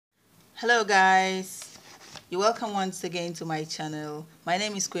Hello guys, you're welcome once again to my channel. My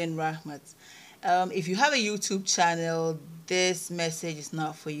name is Queen Rahmat. If you have a YouTube channel, this message is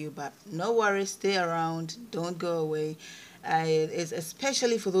not for you, but no worries, stay around, don't go away. It's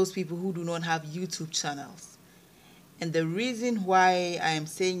especially for those people who do not have YouTube channels. And the reason why I am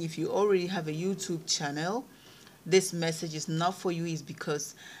saying if you already have a YouTube channel, this message is not for you is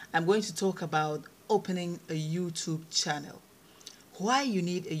because I'm going to talk about opening a YouTube channel. Why you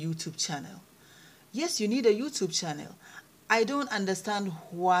need a YouTube channel? Yes, you need a YouTube channel. I don't understand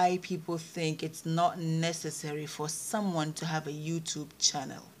why people think it's not necessary for someone to have a YouTube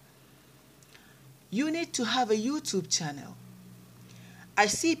channel. You need to have a YouTube channel. I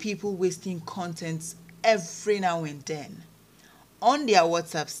see people wasting content every now and then on their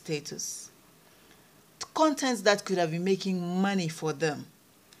WhatsApp status. Contents that could have been making money for them.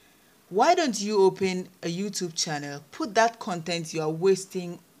 Why don't you open a YouTube channel, put that content you are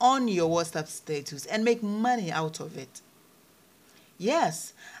wasting on your WhatsApp status and make money out of it?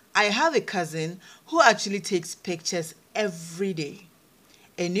 Yes, I have a cousin who actually takes pictures every day.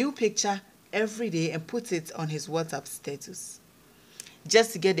 A new picture every day and puts it on his WhatsApp status.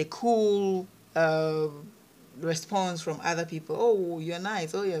 Just to get a cool response from other people. Oh, you're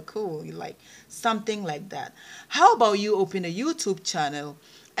nice. Oh, you're cool. You like something like that. How about you open a YouTube channel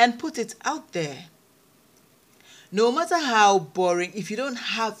and put it out there? No matter how boring, if you don't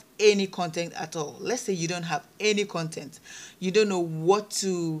have any content at all, let's say you don't have any content, you don't know what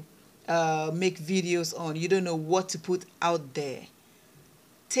to make videos on, you don't know what to put out there.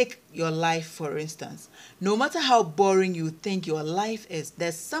 Take your life, for instance. No matter how boring you think your life is,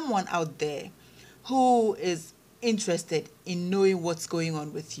 there's someone out there who is interested in knowing what's going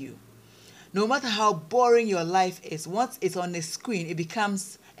on with you. No matter how boring your life is, once it's on the screen, it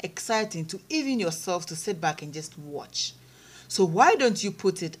becomes exciting to even yourself to sit back and just watch. So why don't you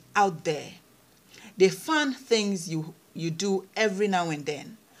put it out there? The fun things you do every now and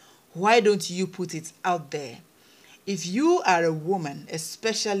then, why don't you put it out there? If you are a woman,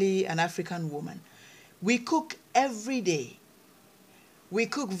 especially an African woman, we cook every day. We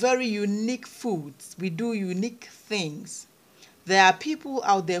cook very unique foods. We do unique things. There are people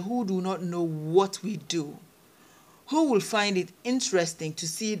out there who do not know what we do, who will find it interesting to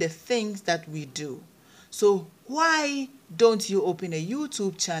see the things that we do. So why don't you open a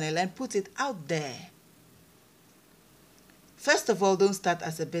YouTube channel and put it out there? First of all, don't start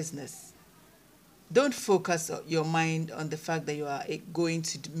as a business. Don't focus your mind on the fact that you are going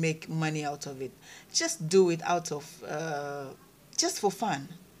to make money out of it. Just do it out of, just for fun.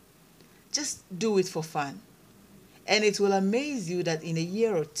 Just do it for fun. And it will amaze you that in a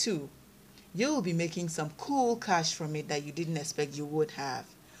year or two, you'll be making some cool cash from it that you didn't expect you would have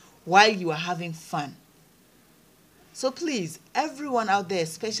while you are having fun. So please, everyone out there,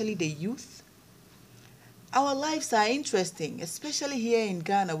 especially the youth, our lives are interesting, especially here in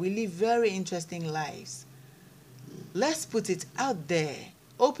Ghana. We live very interesting lives. Let's put it out there.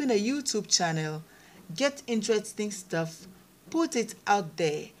 Open a YouTube channel, get interesting stuff, put it out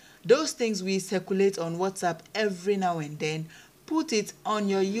there. Those things we circulate on WhatsApp every now and then, put it on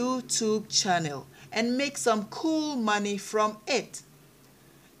your YouTube channel and make some cool money from it.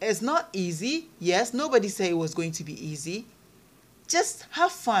 It's not easy. Yes, nobody said it was going to be easy. Just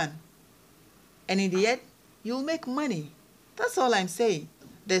have fun. And in the end, you'll make money. That's all I'm saying.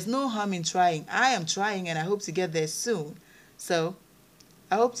 There's no harm in trying. I am trying and I hope to get there soon. So,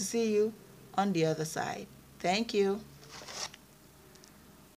 I hope to see you on the other side. Thank you.